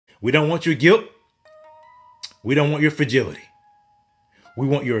We don't want your guilt. We don't want your fragility. We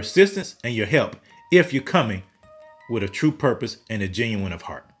want your assistance and your help if you're coming with a true purpose and a genuine of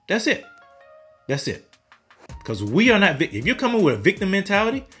heart. That's it. That's it. Because we are not, if you're coming with a victim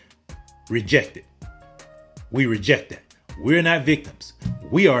mentality, reject it. We reject that. We're not victims.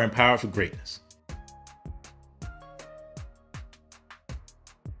 We are empowered for greatness.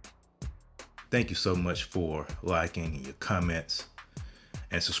 Thank you so much for liking your comments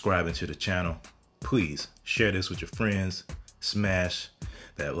and subscribing to the channel. Please share this with your friends. Smash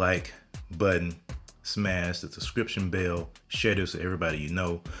that like button. Smash the subscription bell. Share this with everybody you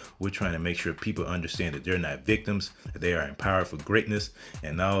know. We're trying to make sure people understand that they're not victims, that they are empowered for greatness,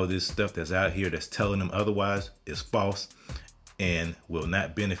 and all this stuff that's out here that's telling them otherwise is false and will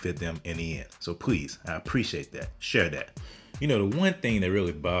not benefit them in the end. So please, I appreciate that. Share that. You know, the one thing that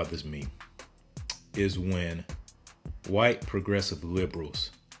really bothers me is when white progressive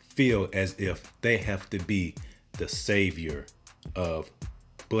liberals feel as if they have to be the savior of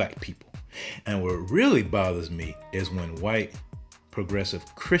black people. And what really bothers me is when white progressive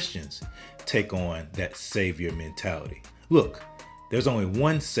Christians take on that savior mentality. Look, there's only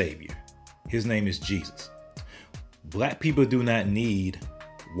one savior. His name is Jesus. Black people do not need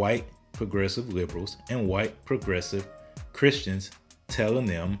white progressive liberals and white progressive Christians telling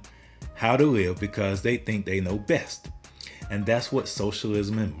them how to live because they think they know best. And that's what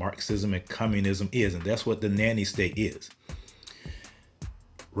socialism and Marxism and communism is. And that's what the nanny state is.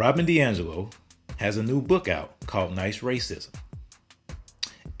 Robin DiAngelo has a new book out called Nice Racism.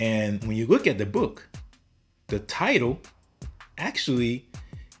 And when you look at the book, the title actually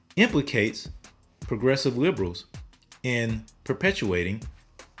implicates progressive liberals in perpetuating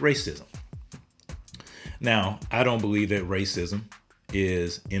racism. Now, I don't believe that racism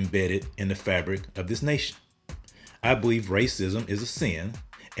is embedded in the fabric of this nation. I believe racism is a sin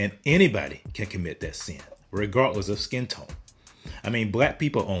and anybody can commit that sin, regardless of skin tone. I mean, black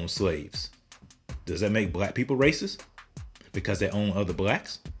people own slaves. Does that make black people racist? Because they own other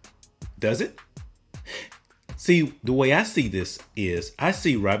blacks? Does it? See, the way I see this is I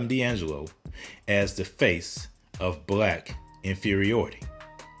see Robin DiAngelo as the face of black inferiority.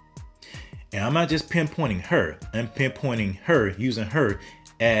 And I'm not just pinpointing her. I'm pinpointing her, using her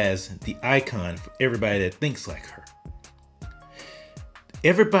as the icon for everybody that thinks like her.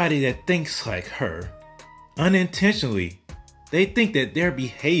 Everybody that thinks like her, unintentionally, they think that their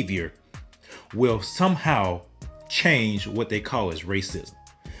behavior will somehow change what they call as racism.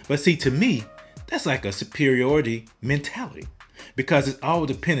 But see, to me, that's like a superiority mentality because it's all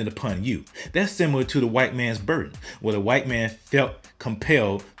dependent upon you. That's similar to the white man's burden, where the white man felt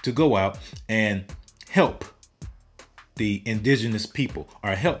compelled to go out and help the indigenous people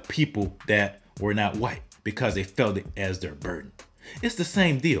or help people that were not white because they felt it as their burden. It's the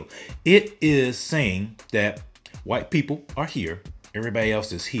same deal. It is saying that white people are here, everybody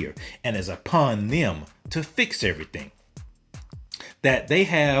else is here, and it's upon them to fix everything. That they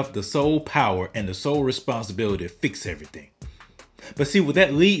have the sole power and the sole responsibility to fix everything. But see, what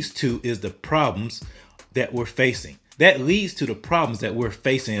that leads to is the problems that we're facing. That leads to the problems that we're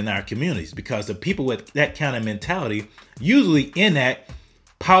facing in our communities because the people with that kind of mentality usually enact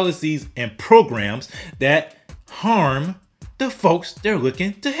policies and programs that harm the folks they're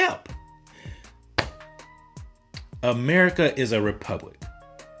looking to help. America is a republic.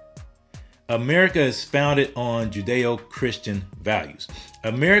 America is founded on Judeo-Christian values.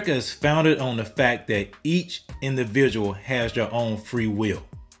 America is founded on the fact that each individual has their own free will,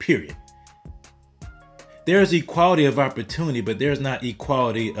 period. There's equality of opportunity, but there's not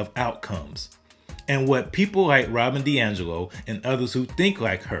equality of outcomes. And what people like Robin DiAngelo and others who think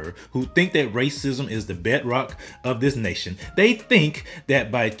like her, who think that racism is the bedrock of this nation, they think that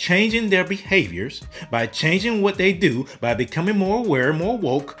by changing their behaviors, by changing what they do, by becoming more aware, more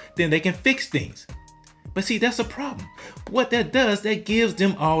woke, then they can fix things. But see, that's a problem. What that does, that gives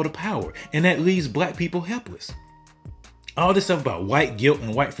them all the power, and that leaves black people helpless. All this stuff about white guilt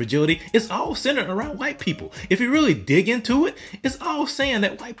and white fragility, it's all centered around white people. If you really dig into it, it's all saying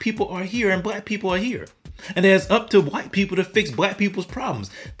that white people are here and black people are here. And that it's up to white people to fix black people's problems.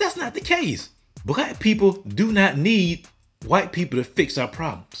 That's not the case. Black people do not need white people to fix our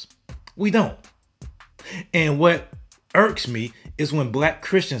problems. We don't. And what irks me is when black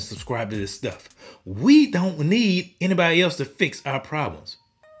Christians subscribe to this stuff. We don't need anybody else to fix our problems.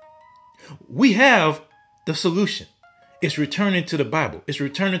 We have the solution. It's returning to the Bible. It's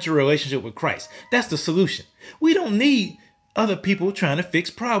returning to a relationship with Christ. That's the solution. We don't need other people trying to fix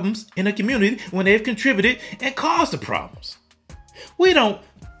problems in a community when they've contributed and caused the problems. We don't.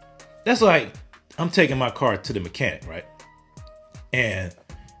 That's like I'm taking my car to the mechanic, right? And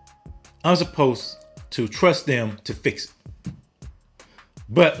I'm supposed to trust them to fix it.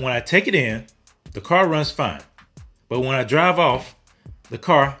 But when I take it in, the car runs fine. But when I drive off, the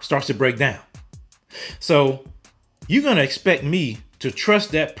car starts to break down. So you're going to expect me to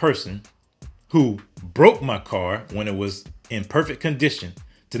trust that person who broke my car when it was in perfect condition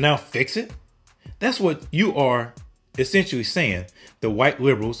to now fix it? That's what you are essentially saying. The white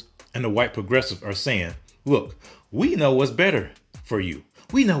liberals and the white progressives are saying, look, we know what's better for you.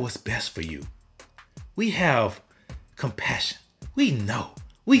 We know what's best for you. We have compassion. We know.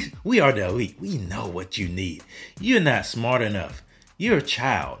 We are the elite. We know what you need. You're not smart enough. You're a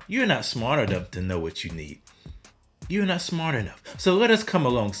child. You're not smart enough to know what you need. You're not smart enough. So let us come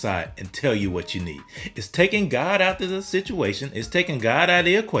alongside and tell you what you need. It's taking God out of the situation. It's taking God out of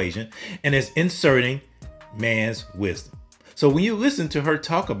the equation. And it's inserting man's wisdom. So when you listen to her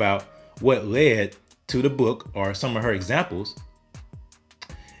talk about what led to the book or some of her examples,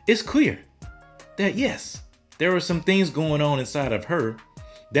 it's clear that yes, there were some things going on inside of her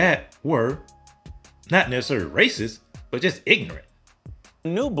that were not necessarily racist, but just ignorant.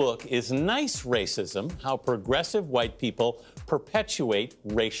 New book is Nice Racism: How Progressive White People Perpetuate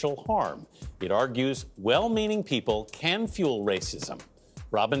Racial Harm. It argues well-meaning people can fuel racism.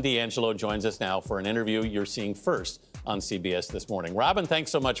 Robin Diangelo joins us now for an interview you're seeing first on CBS This Morning. Robin,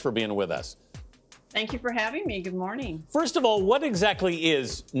 thanks so much for being with us. Thank you for having me. Good morning. First of all, what exactly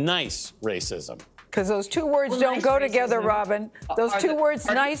is nice racism? Because those two words don't go together, Robin. Those two words,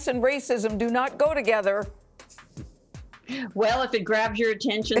 nice and racism, do not go together. Well, if it grabs your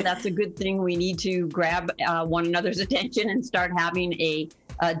attention, that's a good thing. We need to grab one another's attention and start having a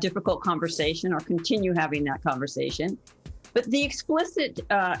difficult conversation, or continue having that conversation. But the explicit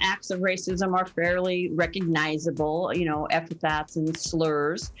acts of racism are fairly recognizable, you know, epithets and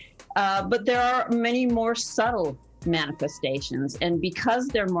slurs. But there are many more subtle manifestations. And because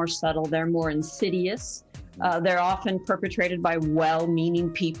they're more subtle, they're more insidious. They're often perpetrated by well-meaning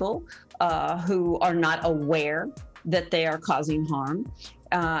people who are not aware that they are causing harm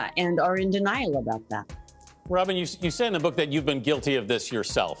and are in denial about that. Robin, you say in the book that you've been guilty of this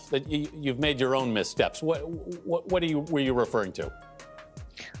yourself, that you've made your own missteps. What were you referring to?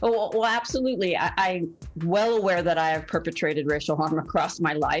 Oh, well, absolutely. I'm well aware that I have perpetrated racial harm across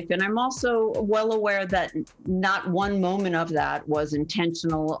my life. And I'm also well aware that not one moment of that was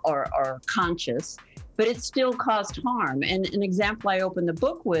intentional or conscious, but it still caused harm. And an example I opened the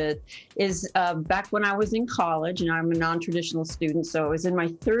book with is back when I was in college, and I'm a non-traditional student, so I was in my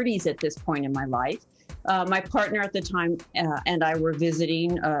 30s at this point in my life. My partner at the time and I were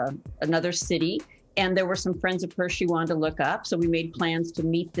visiting another city, and there were some friends of hers she wanted to look up. So we made plans to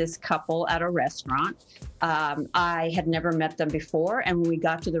meet this couple at a restaurant. I had never met them before. And when we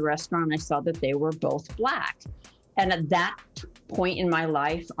got to the restaurant, I saw that they were both Black. And at that point in my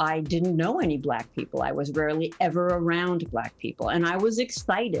life, I didn't know any Black people. I was rarely ever around Black people. And I was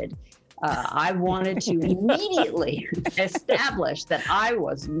excited. I wanted to immediately establish that I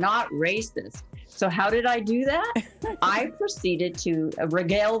was not racist. So how did I do that? I proceeded to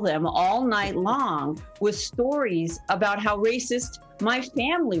regale them all night long with stories about how racist my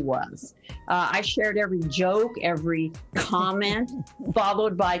family was. I shared every joke, every comment,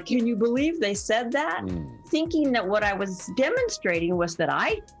 followed by, can you believe they said that? Thinking that what I was demonstrating was that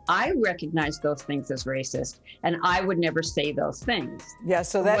I recognized those things as racist, and I would never say those things. Yeah,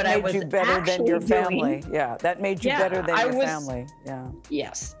 so that made you better than your family. Yeah, that made you better than your family. Yeah.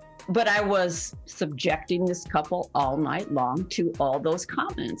 Yes. But I was subjecting this couple all night long to all those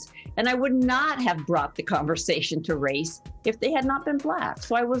comments. And I would not have brought the conversation to race if they had not been Black.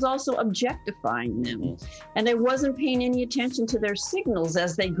 So I was also objectifying them. And I wasn't paying any attention to their signals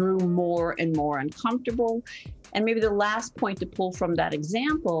as they grew more and more uncomfortable. And maybe the last point to pull from that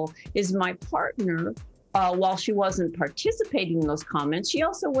example is my partner, while she wasn't participating in those comments, she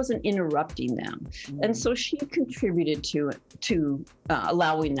also wasn't interrupting them. And so she contributed to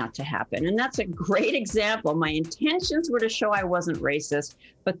allowing that to happen. And that's a great example. My intentions were to show I wasn't racist,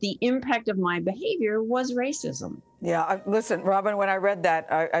 but the impact of my behavior was racism. Yeah, listen, Robin, when I read that,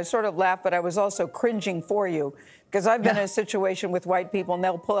 I sort of laughed, but I was also cringing for you, because I've been in a situation with white people, and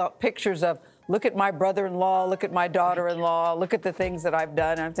they'll pull out pictures of, look at my brother-in-law, look at my daughter-in-law, look at the things that I've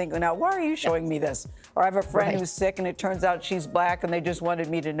done. And I'm thinking, now, why are you showing me this? Or I have a friend who's sick, and it turns out she's Black, and they just wanted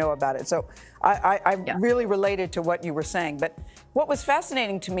me to know about it. So I really related to what you were saying. But what was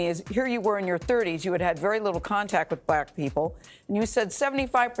fascinating to me is here you were in your 30s. You had had very little contact with Black people. And you said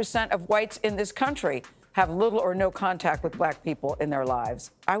 75% of whites in this country have little or no contact with Black people in their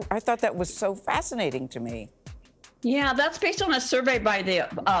lives. I thought that was so fascinating to me. Yeah, that's based on a survey by the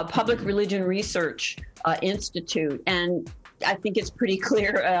Public Religion Research Institute. And I think it's pretty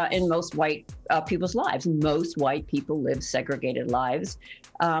clear in most white people's lives. Most white people live segregated lives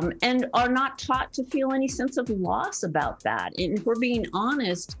and are not taught to feel any sense of loss about that. And if we're being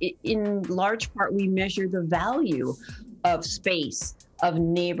honest, in large part, we measure the value of space, of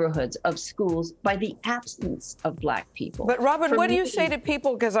neighborhoods, of schools by the absence of Black people. But Robin, what do you say to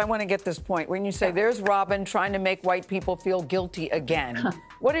people, because I want to get this point, when you say there's Robin trying to make white people feel guilty again?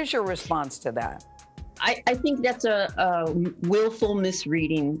 What is your response to that? I think that's a willful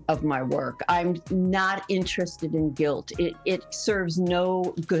misreading of my work. I'm not interested in guilt. It serves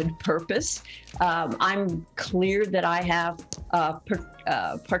no good purpose. I'm clear that I have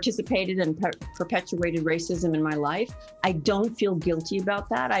participated and perpetuated racism in my life. I don't feel guilty about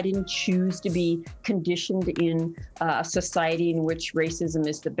that. I didn't choose to be conditioned in a society in which racism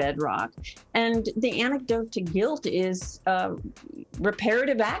is the bedrock. And the antidote to guilt is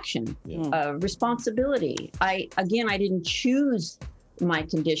reparative action, responsibility. I didn't choose my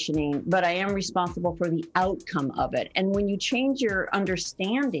conditioning, but I am responsible for the outcome of it. And when you change your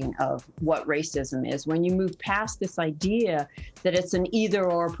understanding of what racism is, when you move past this idea that it's an either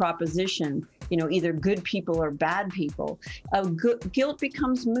or proposition, either good people or bad people, guilt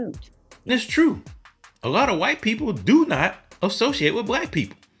becomes moot. It's true. A lot of white people do not associate with Black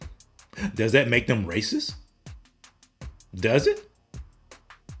people. Does that make them racist? Does it?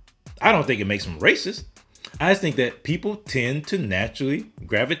 I don't think it makes them racist. I just think that people tend to naturally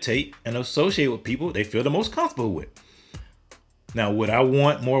gravitate and associate with people they feel the most comfortable with. Now, would I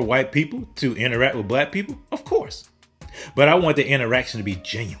want more white people to interact with Black people? Of course. But I want the interaction to be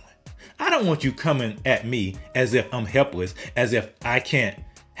genuine. I don't want you coming at me as if I'm helpless, as if I can't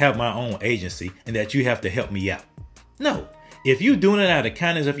have my own agency and that you have to help me out. No. If you're doing it out of the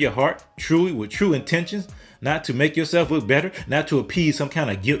kindness of your heart, truly with true intentions, not to make yourself look better, not to appease some kind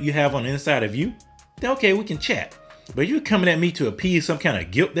of guilt you have on the inside of you, then okay, we can chat. But you're coming at me to appease some kind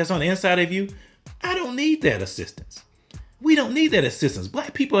of guilt that's on the inside of you, I don't need that assistance. We don't need that assistance.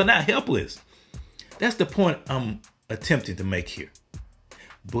 Black people are not helpless. That's the point I'm attempting to make here.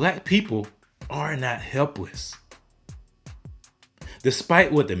 Black people are not helpless.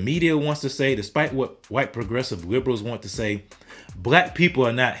 Despite what the media wants to say, despite what white progressive liberals want to say, Black people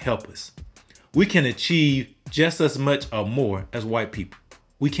are not helpless. We can achieve just as much or more as white people.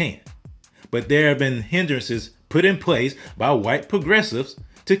 We can. But there have been hindrances put in place by white progressives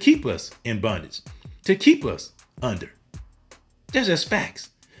to keep us in bondage, to keep us under. That's just facts.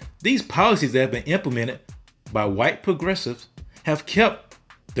 These policies that have been implemented by white progressives have kept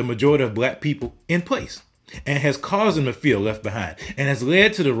the majority of Black people in place and has caused them to feel left behind and has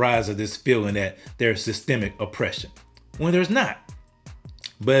led to the rise of this feeling that there's systemic oppression when there's not.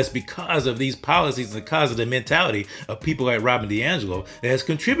 But it's because of these policies and because of the mentality of people like Robin Diangelo that has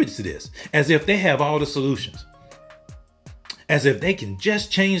contributed to this, as if they have all the solutions, as if they can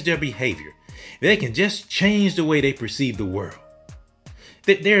just change their behavior. They can just change the way they perceive the world.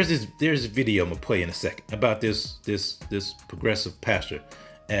 There's a video I'm gonna play in a second about this progressive pastor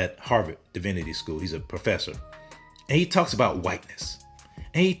at Harvard Divinity School. He's a professor, and he talks about whiteness,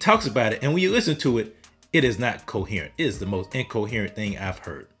 and he talks about it. And when you listen to it, it is not coherent. It is the most incoherent thing I've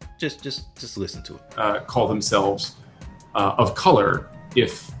heard. Just listen to it. Call themselves of color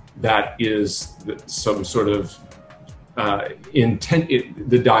if that is some sort of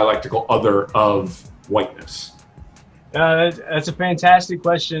the dialectical other of whiteness. That's a fantastic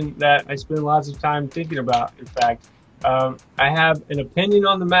question that I spend lots of time thinking about. In fact, I have an opinion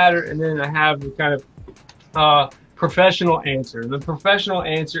on the matter, and then I have the kind of professional answer. And the professional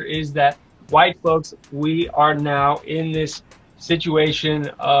answer is that white folks, we are now in this situation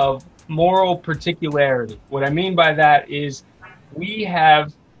of moral particularity. What I mean by that is we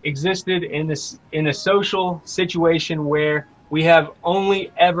have existed in a social situation where we have only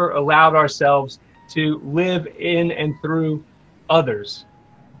ever allowed ourselves to live in and through others.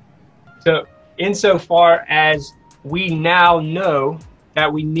 So insofar as we now know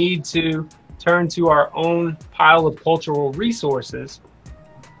that we need to turn to our own pile of cultural resources,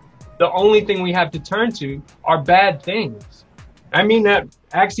 the only thing we have to turn to are bad things. I mean that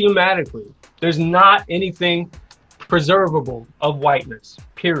axiomatically. There's not anything preservable of whiteness,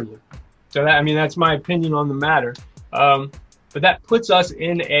 period. So that, that's my opinion on the matter. But that puts us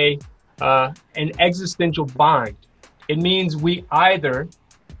in an existential bind. It means we either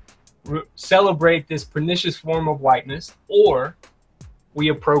celebrate this pernicious form of whiteness or we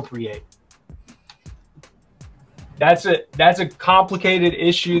appropriate. That's a complicated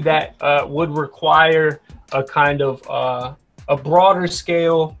issue that would require a kind of a broader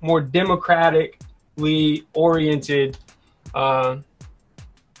scale, more democratically oriented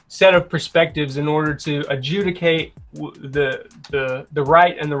set of perspectives in order to adjudicate the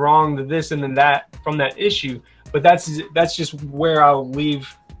right and the wrong, the this and the that from that issue. But that's just where I'll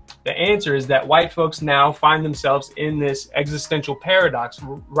leave the answer, is that white folks now find themselves in this existential paradox.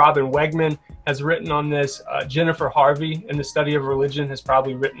 Robin Wegman has written on this. Jennifer Harvey in the Study of Religion has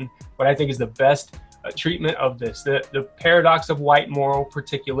probably written what I think is the best treatment of this, the paradox of white moral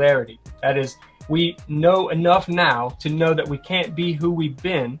particularity. That is, we know enough now to know that we can't be who we've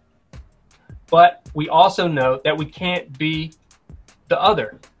been, but we also know that we can't be the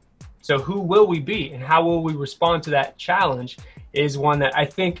other. So who will we be, and how will we respond to that challenge is one that I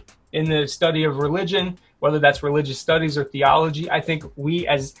think in the study of religion, whether that's religious studies or theology, I think we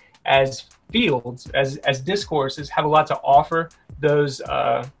as fields, as discourses, have a lot to offer those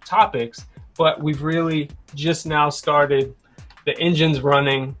topics, but we've really just now started the engines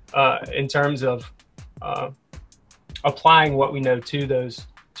running in terms of applying what we know to those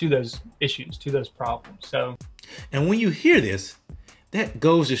issues, to those problems. So, and when you hear this, that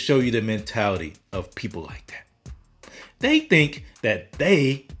goes to show you the mentality of people like that. They think that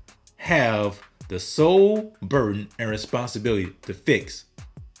they have the sole burden and responsibility to fix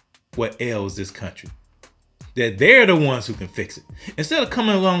what ails this country. That they're the ones who can fix it. Instead of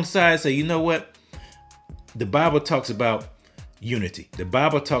coming alongside and say, you know what? The Bible talks about unity. The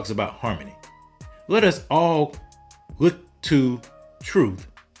Bible talks about harmony. Let us all look to truth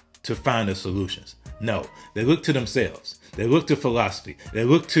to find the solutions. No, they look to themselves. They look to philosophy. They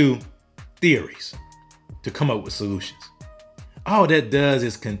look to theories to come up with solutions. All that does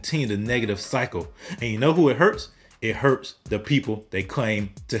is continue the negative cycle. And you know who it hurts? It hurts the people they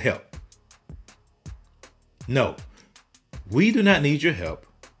claim to help. No, we do not need your help.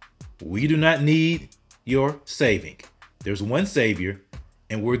 We do not need your saving. There's one Savior,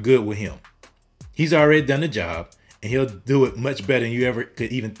 and we're good with him. He's already done the job, and he'll do it much better than you ever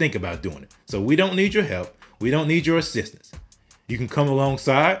could even think about doing it. So we don't need your help. We don't need your assistance. You can come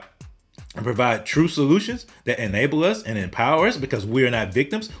alongside and provide true solutions that enable us and empower us, because we are not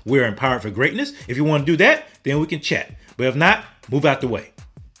victims. We're empowered for greatness. If you want to do that, then we can chat. But if not, move out the way.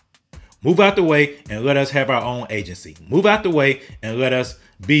 Move out the way and let us have our own agency. Move out the way and let us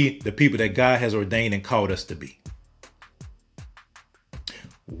be the people that God has ordained and called us to be.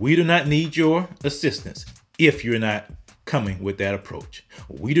 We do not need your assistance if you're not coming with that approach.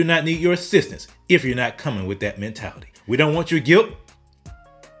 We do not need your assistance if you're not coming with that mentality. We don't want your guilt.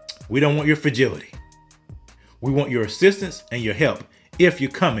 We don't want your fragility. We want your assistance and your help if you're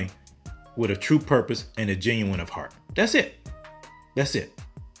coming with a true purpose and a genuine of heart. That's it. That's it.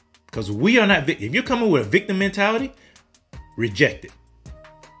 Because we are not victims. If you're coming with a victim mentality, reject it.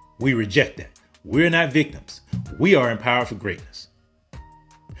 We reject that. We're not victims. We are empowered for greatness.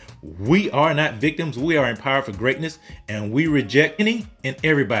 We are not victims. We are empowered for greatness, and we reject any and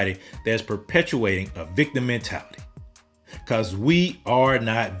everybody that's perpetuating a victim mentality. Because we are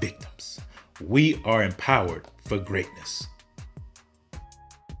not victims. We are empowered for greatness.